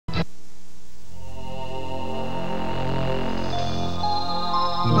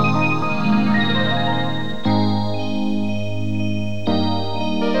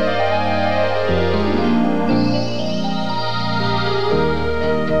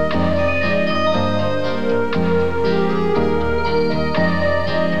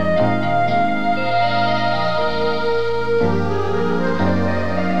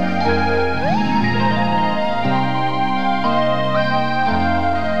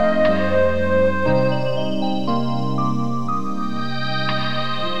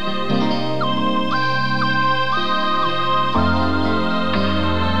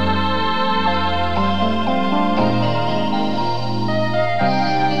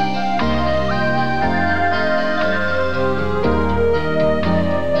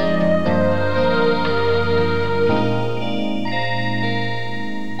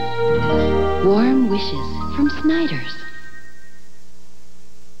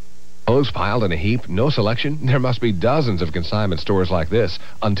Clothes piled in a heap, no selection. There must be dozens of consignment stores like this.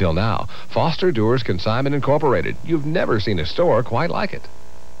 Until now. Foster Duerr's Consignment Incorporated. You've never seen a store quite like it.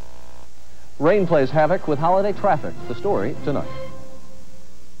 Rain plays havoc with holiday traffic. The story tonight.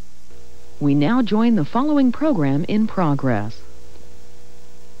 We now join the following program in progress.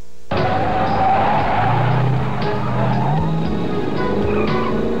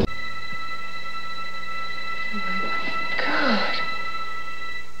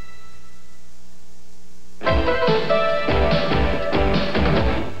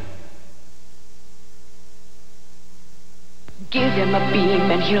 Give him a beam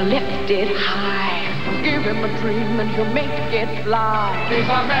and he'll lift it high. Give him a dream and he'll make it fly. He's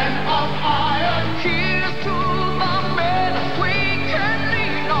a man of iron. Here's to the men we can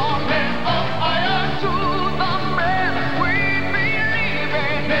lean on. Men of iron. To the men we believe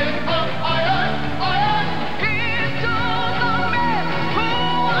in. Men of iron, iron. Here's to the men who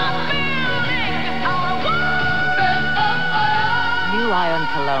are building our world. Men of iron. New Iron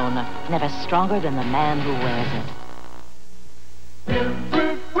Cologne, never stronger than the man who wears it.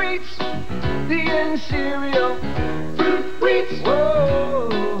 Fruit wheats, the end cereal. Fruit wheats, whoa.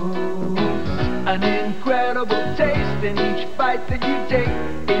 An incredible taste in each bite that you take.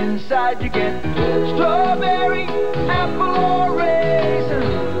 Inside you get strawberry, apple, or raisin.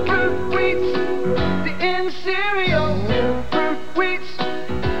 Fruit wheats, the end cereal. Fruit wheats,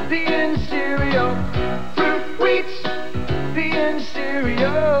 the end cereal. Fruit wheats, the end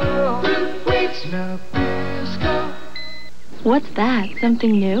cereal. Fruit wheats, now Bisco. What's that?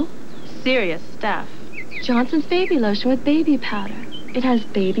 Something new? Serious stuff. Johnson's baby lotion with baby powder. It has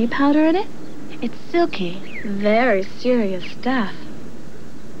baby powder in it? It's silky. Very serious stuff.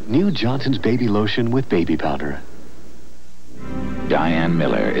 New Johnson's baby lotion with baby powder. Diane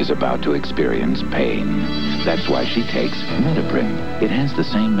Miller is about to experience pain. That's why she takes Mediprine. It has the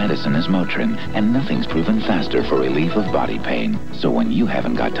same medicine as Motrin, and nothing's proven faster for relief of body pain. So when you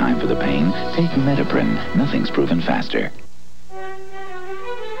haven't got time for the pain, take Mediprine. Nothing's proven faster.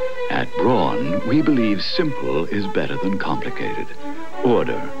 At Braun, we believe simple is better than complicated.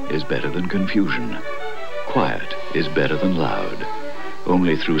 Order is better than confusion. Quiet is better than loud.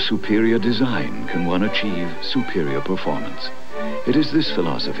 Only through superior design can one achieve superior performance. It is this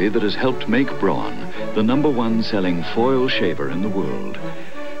philosophy that has helped make Braun the #1 selling foil shaver in the world.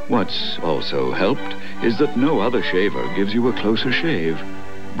 What's also helped is that no other shaver gives you a closer shave.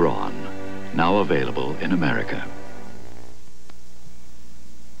 Braun, now available in America.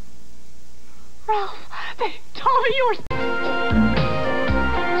 Ralph, they told me you were...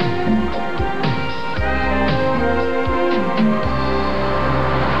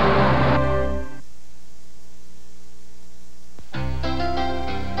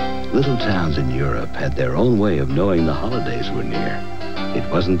 Little towns in Europe had their own way of knowing the holidays were near. It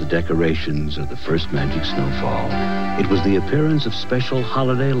wasn't the decorations or the first magic snowfall. It was the appearance of special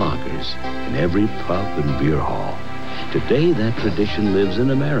holiday lagers in every pub and beer hall. Today, that tradition lives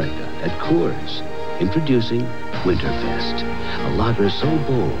in America at Coors, introducing Winterfest, a lager so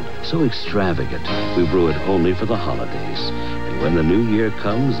bold, so extravagant, we brew it only for the holidays. And when the new year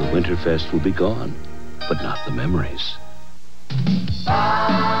comes, the Winterfest will be gone, but not the memories.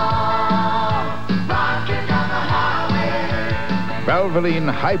 Valvoline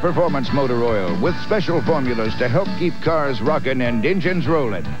high-performance motor oil with special formulas to help keep cars rocking and engines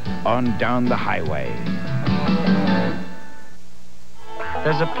rolling on down the highway.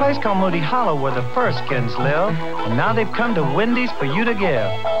 There's a place called Moody Hollow where the Furskins live, and now they've come to Wendy's for you to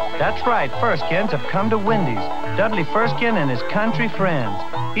give. That's right, Furskins have come to Wendy's. Dudley Furskin and his country friends,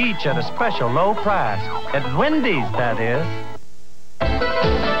 each at a special low price. At Wendy's, that is.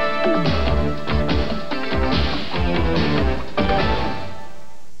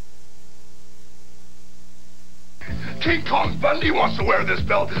 King Kong Bundy wants to wear this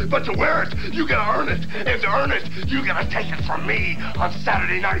belt, but to wear it, you gotta earn it. And to earn it, you gotta take it from me on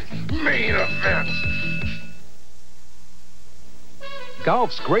Saturday night's main event.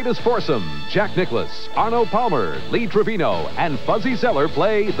 Golf's greatest foursome, Jack Nicklaus, Arno Palmer, Lee Trevino, and Fuzzy Zeller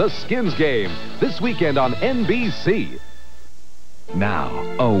play the Skins Game this weekend on NBC. Now,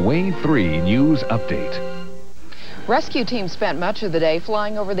 a Wave 3 news update. Rescue teams spent much of the day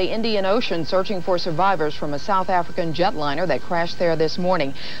flying over the Indian Ocean searching for survivors from a South African jetliner that crashed there this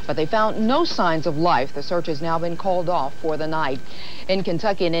morning. But they found no signs of life. The search has now been called off for the night. In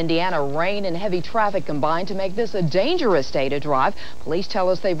Kentucky and Indiana, rain and heavy traffic combined to make this a dangerous day to drive. Police tell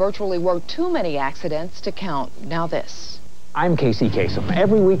us they virtually worked too many accidents to count. Now this. I'm Casey Kasem.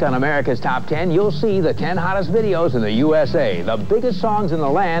 Every week on America's Top 10, you'll see the 10 hottest videos in the USA, the biggest songs in the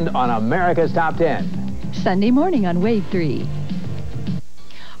land on America's Top 10. Sunday morning on Wave 3.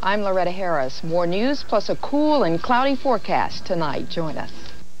 I'm Loretta Harris. More news plus a cool and cloudy forecast tonight. Join us.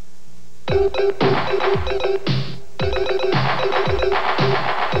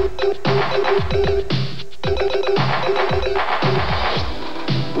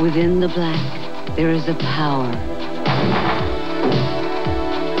 Within the black, there is a power.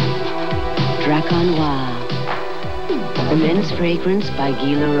 Drakkar Noir, the men's fragrance by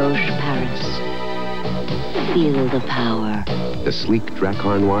Guy Laroche, Paris. Feel the power. The sleek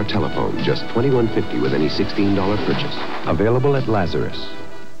Drakkar Noir telephone, just $21.50 with any $16 purchase. Available at Lazarus.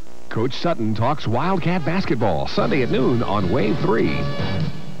 Coach Sutton talks Wildcat basketball Sunday at noon on Wave 3.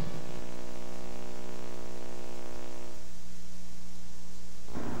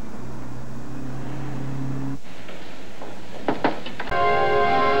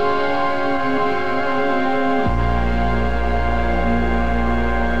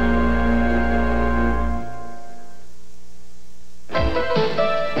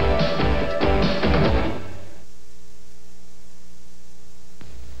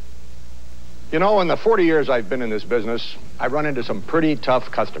 You know, in the 40 years I've been in this business, I've run into some pretty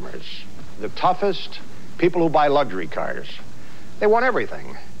tough customers. The toughest, people who buy luxury cars. They want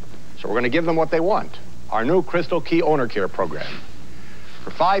everything. So we're going to give them what they want. Our new Crystal Key Owner Care program.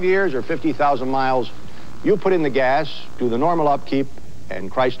 For 5 years or 50,000 miles, you put in the gas, do the normal upkeep, and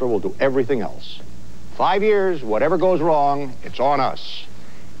Chrysler will do everything else. 5 years, whatever goes wrong, it's on us.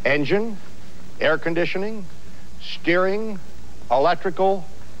 Engine, air conditioning, steering, electrical,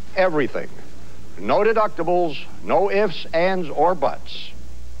 everything. No deductibles, no ifs, ands, or buts.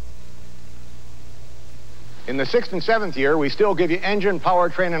 In the 6th and 7th year, we still give you engine,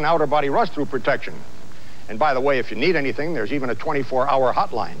 powertrain, and outer body rust-through protection. And by the way, if you need anything, there's even a 24-hour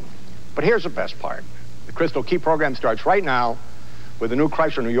hotline. But here's the best part. The Crystal Key program starts right now with the new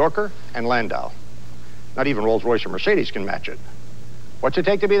Chrysler New Yorker and Landau. Not even Rolls-Royce or Mercedes can match it. What's it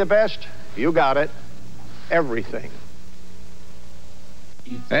take to be the best? You got it. Everything.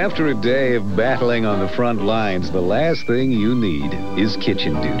 After a day of battling on the front lines, the last thing you need is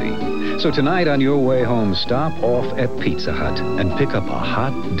kitchen duty. So tonight on your way home, stop off at Pizza Hut and pick up a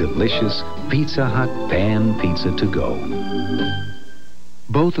hot, delicious Pizza Hut pan pizza to go.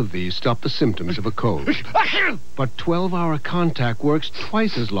 Both of these stop the symptoms of a cold. But 12-hour Contac works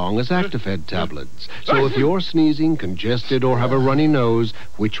twice as long as Actifed tablets. So if you're sneezing, congested, or have a runny nose,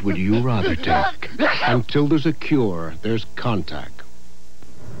 which would you rather take? Until there's a cure, there's Contac.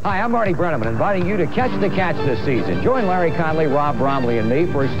 Hi, I'm Marty Brenneman, inviting you to catch the catch this season. Join Larry Conley, Rob Bromley, and me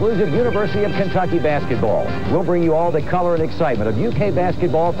for exclusive University of Kentucky basketball. We'll bring you all the color and excitement of UK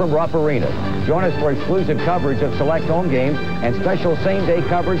basketball from Rupp Arena. Join us for exclusive coverage of select home games and special same-day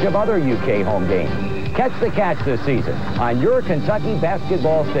coverage of other UK home games. Catch the catch this season on your Kentucky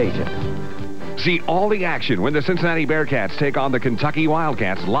basketball station. See all the action when the Cincinnati Bearcats take on the Kentucky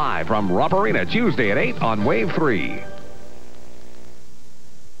Wildcats live from Rupp Arena Tuesday at 8 on Wave 3.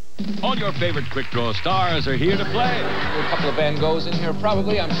 All your favorite quick draw stars are here to play. A couple of Van Goghs in here,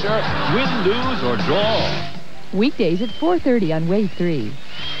 probably, I'm sure. Win, lose, or draw. Weekdays at 4:30 on Wave 3.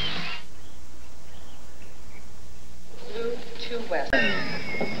 Blue to west.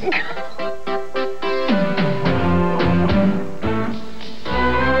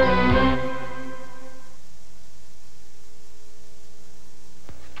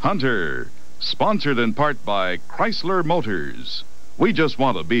 Hunter, sponsored in part by Chrysler Motors. We just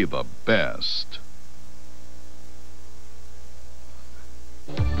want to be the best.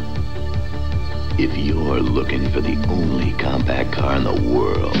 If you're looking for the only compact car in the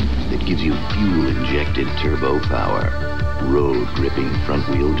world that gives you fuel-injected turbo power, road-gripping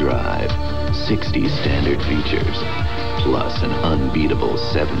front-wheel drive, 60 standard features, plus an unbeatable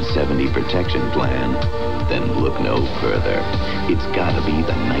 770 protection plan, then look no further. It's gotta be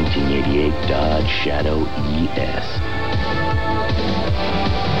the 1988 Dodge Shadow ES.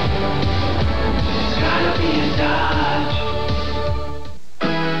 Gotta be a Dodge.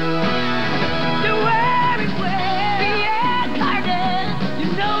 Pierre Cardin, you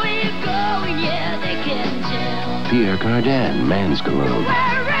know he's going, yeah, they can tell. Pierre Cardin, Man's Cologne.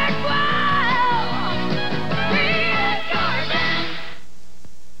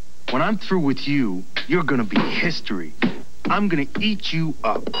 When I'm through with you, you're gonna be history. I'm gonna eat you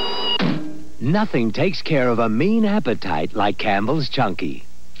up. Nothing takes care of a mean appetite like Campbell's Chunky.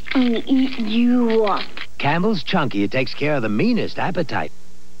 And eat you up. Campbell's Chunky, it takes care of the meanest appetite.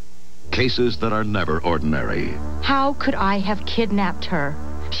 Cases that are never ordinary. How could I have kidnapped her?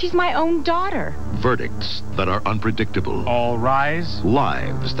 She's my own daughter. Verdicts that are unpredictable. All rise.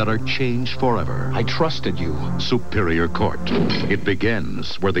 Lives that are changed forever. I trusted you. Superior Court. It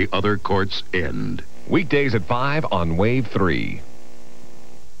begins where the other courts end. Weekdays at 5 on Wave 3.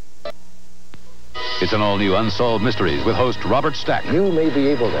 It's an all-new Unsolved Mysteries with host Robert Stack. You may be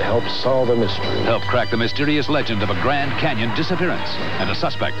able to help solve a mystery. Help crack the mysterious legend of a Grand Canyon disappearance and a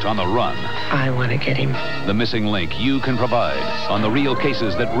suspect on the run. I want to get him. The missing link you can provide on the real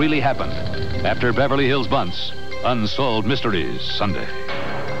cases that really happened. After Beverly Hills Bunce, Unsolved Mysteries, Sunday.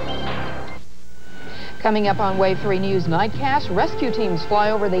 Coming up on Wave 3 News Nightcast, rescue teams fly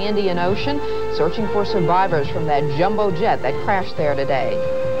over the Indian Ocean, searching for survivors from that jumbo jet that crashed there today.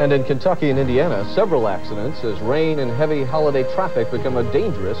 And in Kentucky and Indiana, several accidents as rain and heavy holiday traffic become a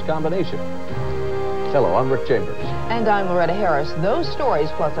dangerous combination. Hello, I'm Rick Chambers. And I'm Loretta Harris. Those stories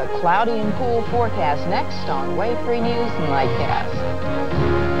plus a cloudy and cool forecast next on Wave 3 News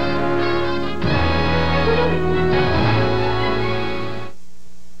Nightcast.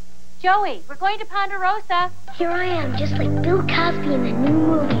 Joey, we're going to Ponderosa. Here I am, just like Bill Cosby in the new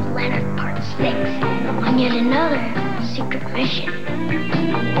movie Leonard Part 6, on yet another secret mission.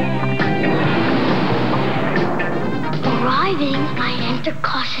 Arriving, I enter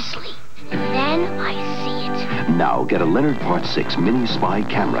cautiously, and then I see it. Now get a Leonard Part 6 mini spy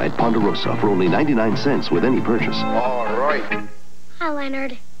camera at Ponderosa for only 99 cents with any purchase. All right. Hi,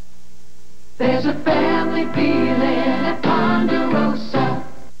 Leonard. There's a family feeling at Ponderosa.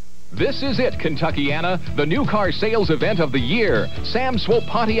 This is it, Kentuckiana, the new car sales event of the year. Sam Swope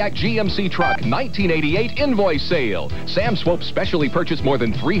Pontiac GMC Truck 1988 Invoice Sale. Sam Swope specially purchased more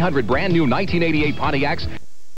than 300 brand new 1988 Pontiacs